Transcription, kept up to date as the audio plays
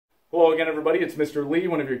Hello again, everybody. It's Mr. Lee,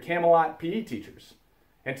 one of your Camelot PE teachers.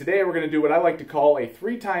 And today we're going to do what I like to call a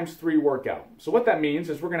 3x3 workout. So what that means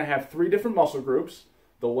is we're going to have 3 different muscle groups,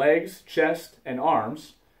 the legs, chest, and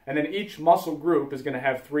arms. And then each muscle group is going to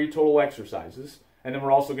have 3 total exercises. And then we're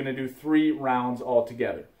also going to do 3 rounds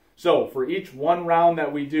altogether. So for each one round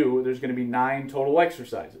that we do, there's going to be 9 total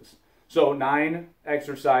exercises. So 9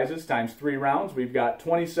 exercises times 3 rounds. We've got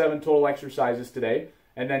 27 total exercises today,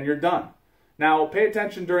 and then you're done. Now, pay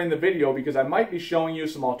attention during the video because I might be showing you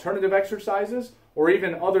some alternative exercises or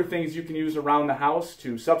even other things you can use around the house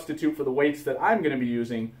to substitute for the weights that I'm going to be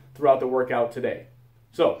using throughout the workout today.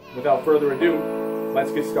 So, without further ado,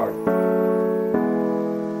 let's get started.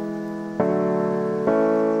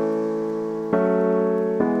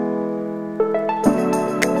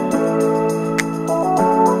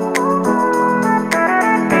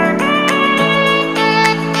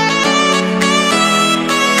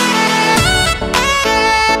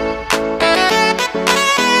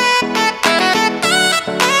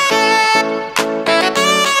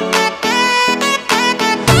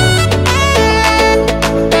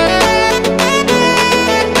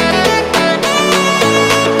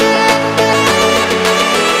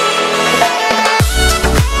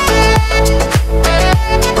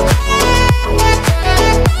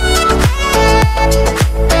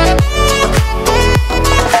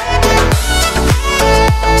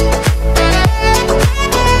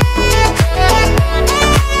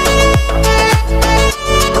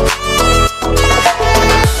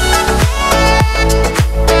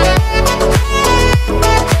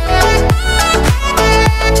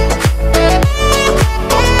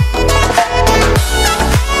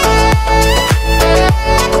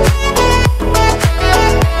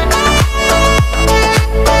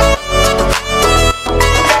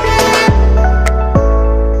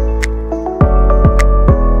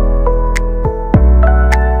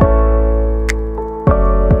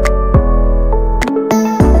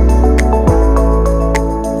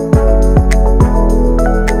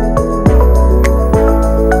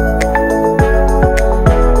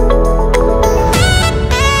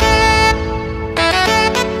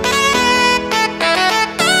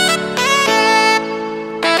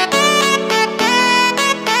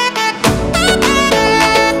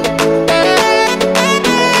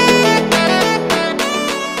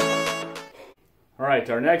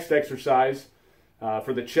 Our next exercise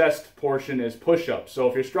for the chest portion is push-ups. So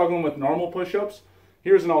if you're struggling with normal push-ups,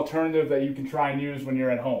 here's an alternative that you can try and use when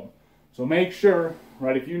you're at home. So make sure,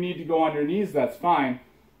 right, if you need to go on your knees, that's fine,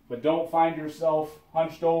 but don't find yourself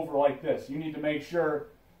hunched over like this. You need to make sure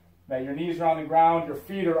that your knees are on the ground, your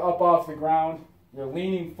feet are up off the ground, you're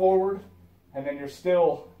leaning forward, and then you're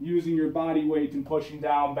still using your body weight and pushing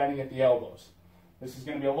down, bending at the elbows. This is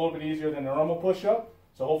going to be a little bit easier than a normal push-up,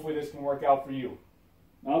 so hopefully this can work out for you.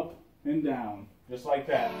 Up and down, just like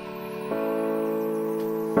that.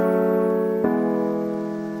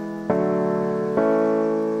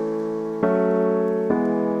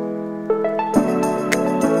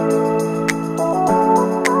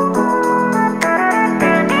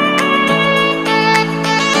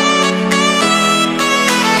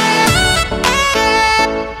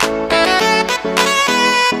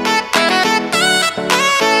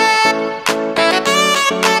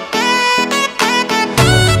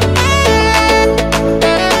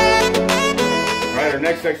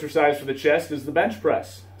 Next exercise for the chest is the bench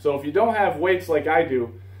press. So if you don't have weights like I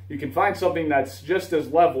do, you can find something that's just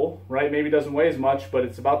as level, right? Maybe doesn't weigh as much, but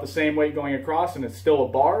it's about the same weight going across and it's still a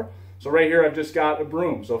bar. So right here I've just got a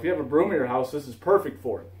broom. So if you have a broom at your house, this is perfect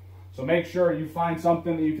for it. So make sure you find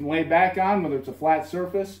something that you can lay back on, whether it's a flat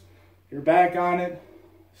surface, you're back on it,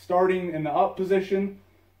 starting in the up position,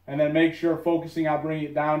 and then make sure focusing on bringing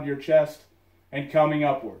it down to your chest and coming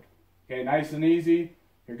upward. Okay, nice and easy.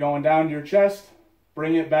 You're going down to your chest,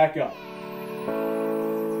 bring it back up.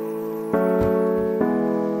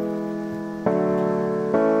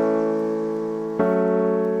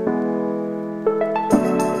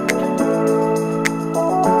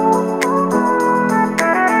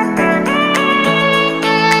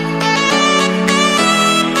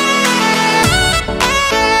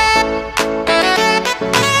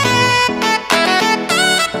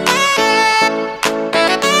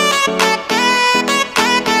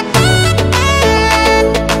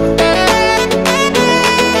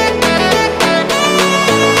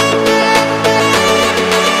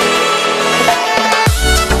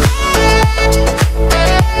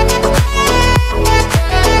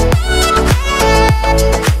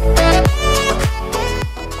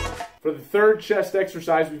 third chest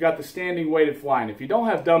exercise, we've got the standing weighted flying. If you don't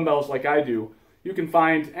have dumbbells like I do, you can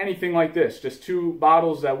find anything like this, just 2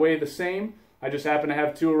 bottles that weigh the same, I just happen to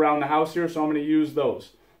have 2 around the house here, so I'm going to use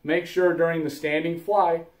those. Make sure during the standing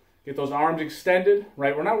fly, get those arms extended,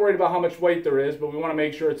 right? We're not worried about how much weight there is, but we want to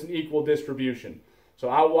make sure it's an equal distribution.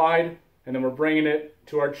 So out wide, and then we're bringing it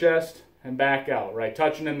to our chest and back out, right?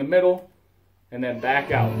 Touching in the middle, and then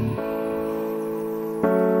back out.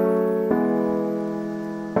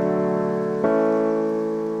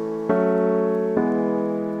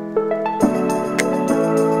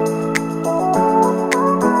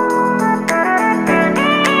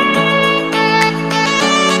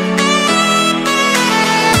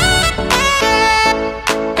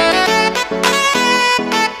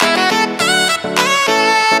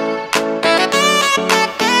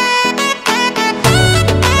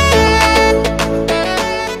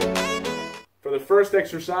 First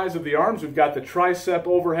exercise of the arms, we've got the tricep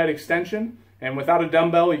overhead extension, and without a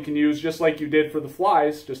dumbbell you can use just like you did for the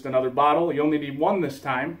flies, just another bottle. You only need 1 this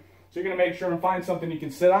time, so you're going to make sure and find something you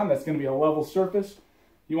can sit on that's going to be a level surface.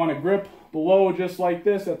 You want to grip below just like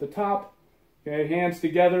this at the top, okay, hands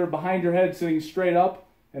together behind your head sitting straight up,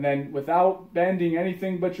 and then without bending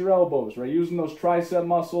anything but your elbows, right, using those tricep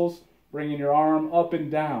muscles, bringing your arm up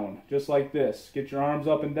and down just like this. Get your arms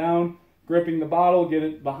up and down, gripping the bottle, get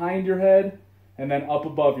it behind your head and then up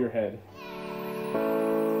above your head.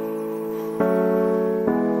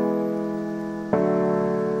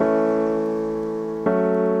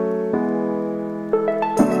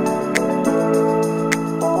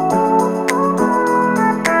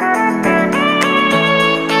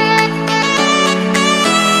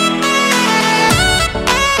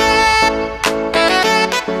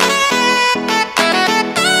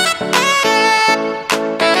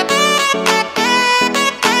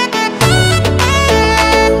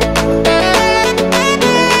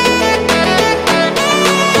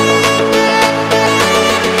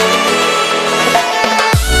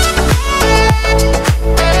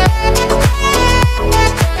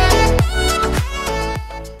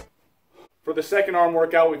 For the second arm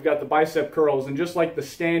workout, we've got the bicep curls, and just like the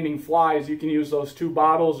standing flies, you can use those 2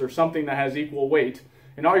 bottles or something that has equal weight.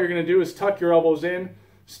 And all you're going to do is tuck your elbows in,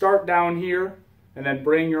 start down here, and then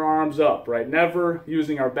bring your arms up, right? Never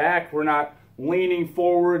using our back. We're not leaning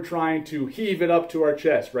forward trying to heave it up to our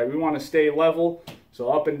chest, right? We want to stay level, so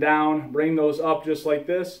up and down, bring those up just like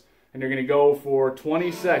this, and you're going to go for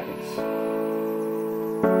 20 seconds.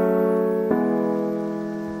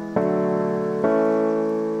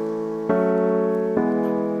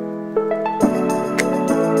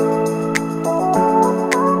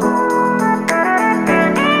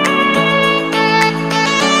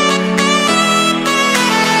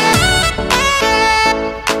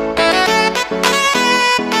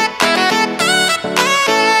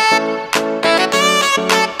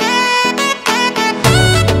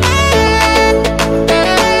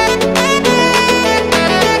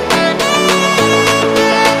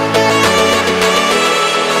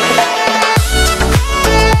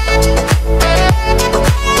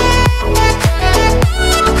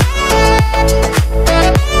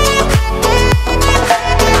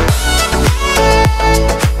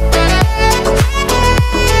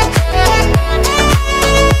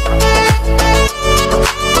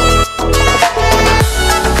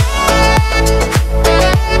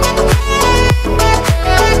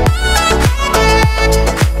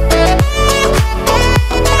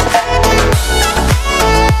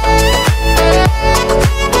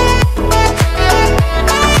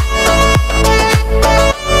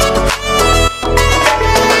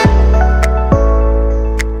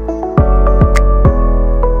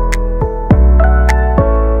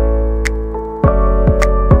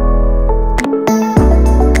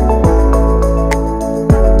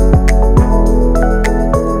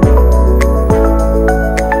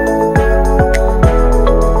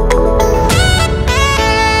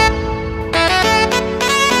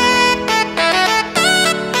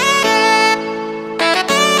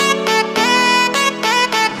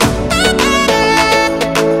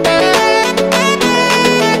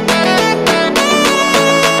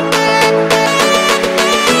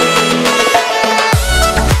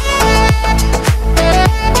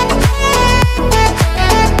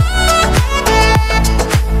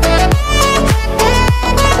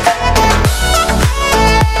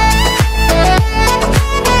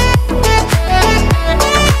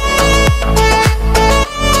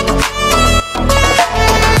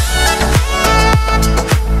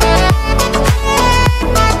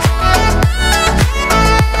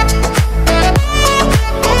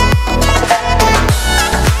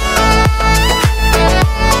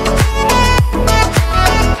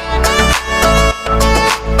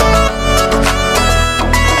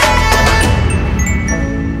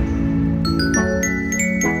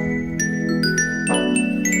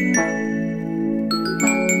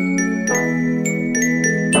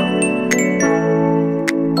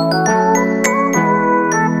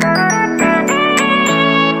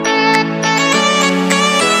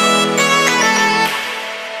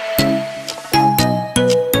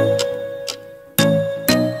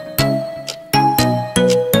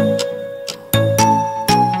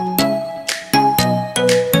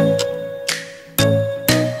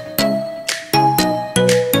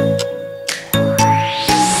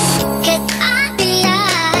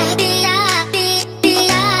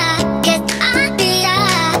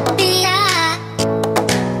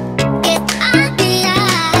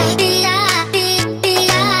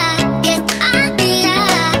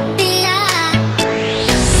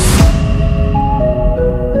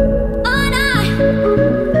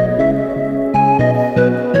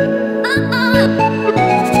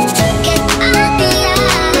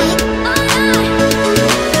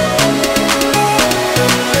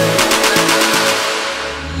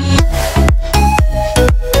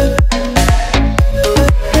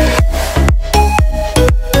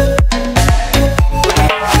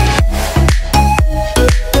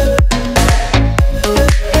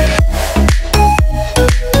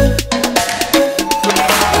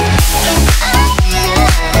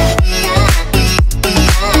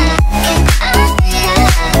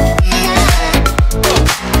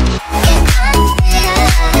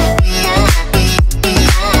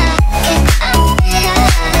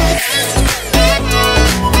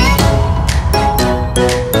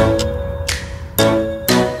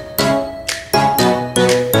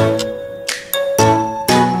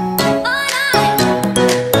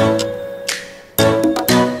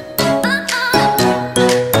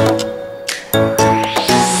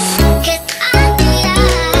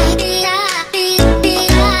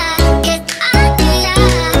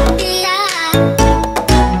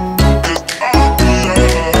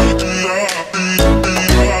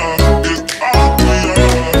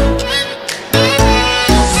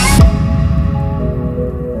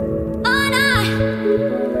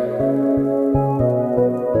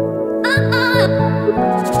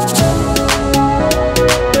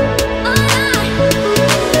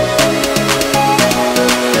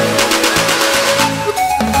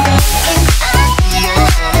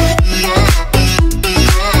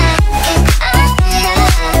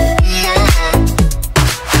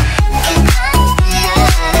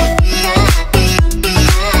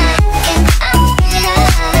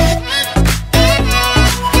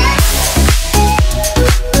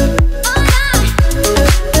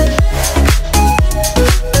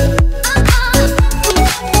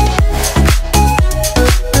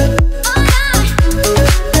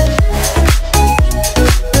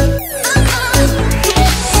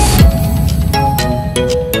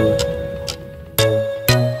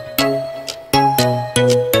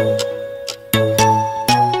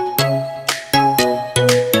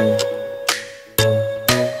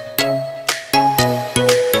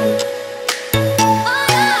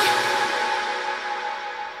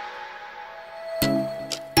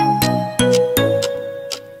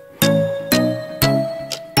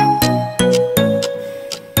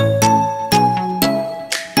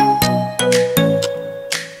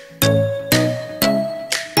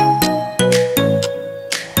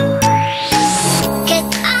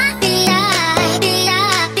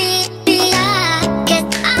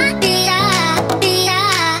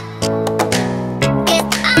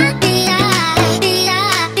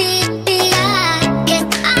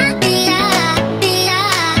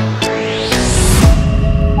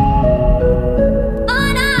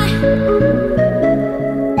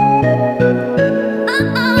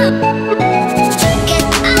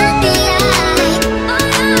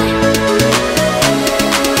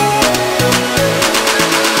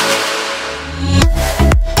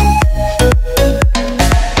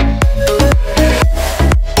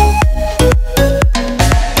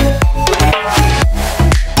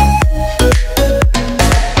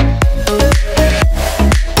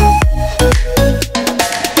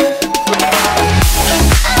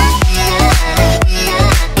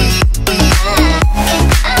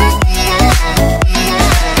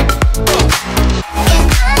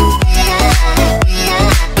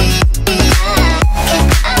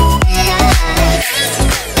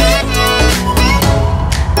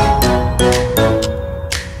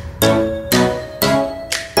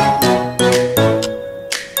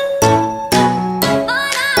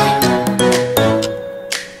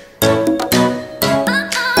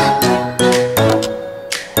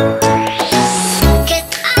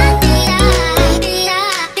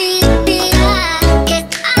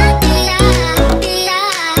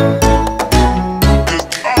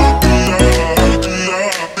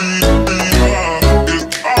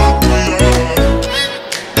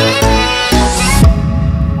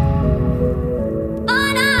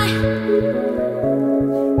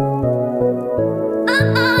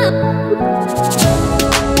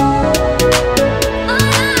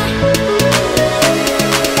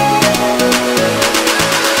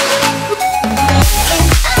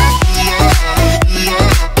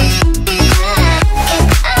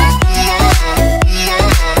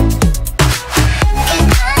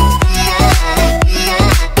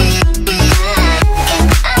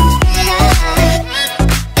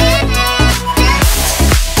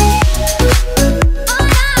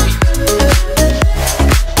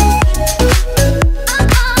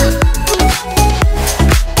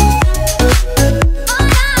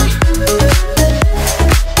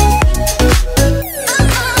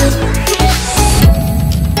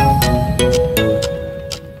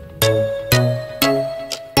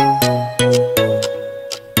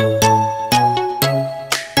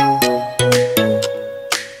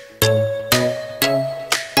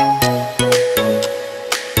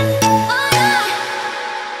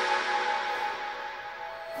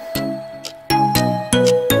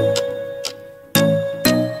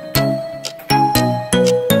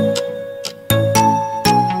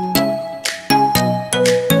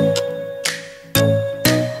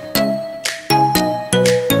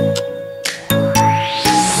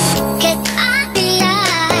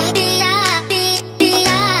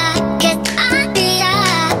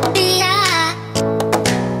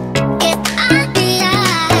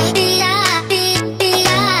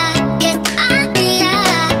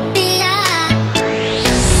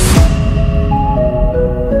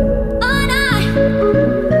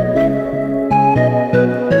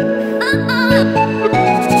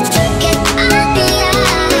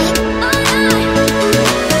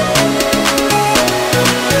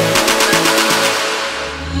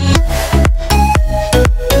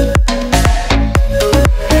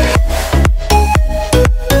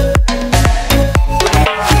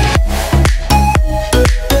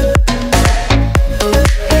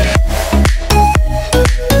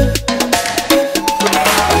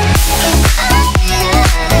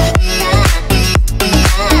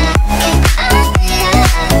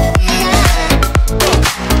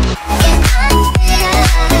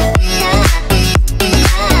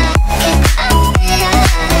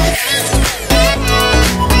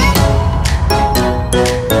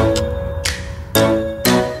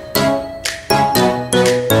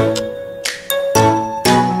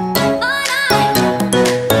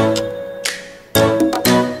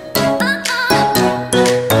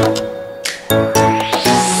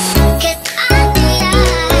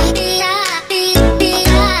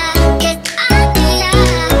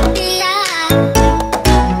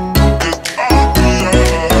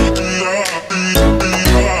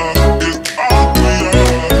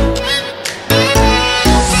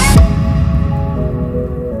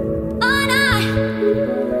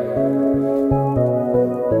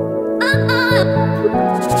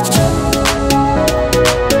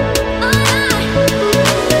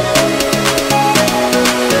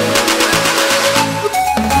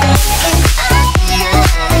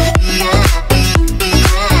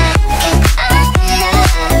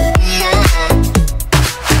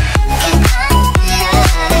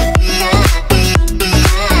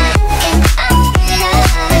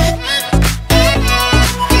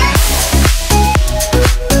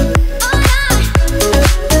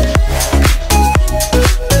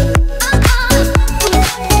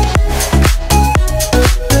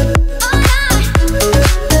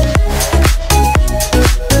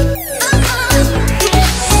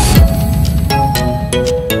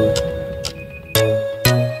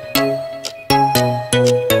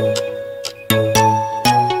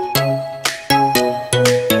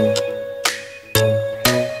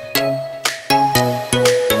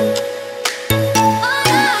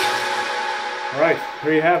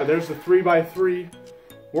 you have it. There's the 3x3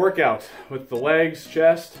 workout with the legs,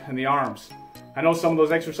 chest, and the arms. I know some of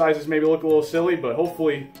those exercises maybe look a little silly, but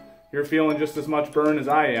hopefully you're feeling just as much burn as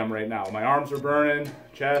I am right now. My arms are burning,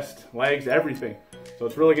 chest, legs, everything. So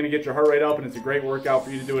it's really going to get your heart rate up, and it's a great workout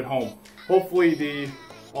for you to do at home. Hopefully the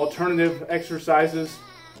alternative exercises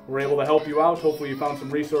were able to help you out. Hopefully you found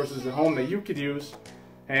some resources at home that you could use.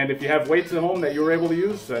 And if you have weights at home that you were able to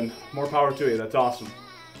use, then more power to you. That's awesome.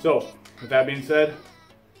 So with that being said,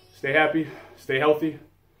 stay happy, stay healthy,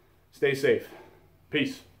 stay safe.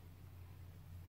 Peace.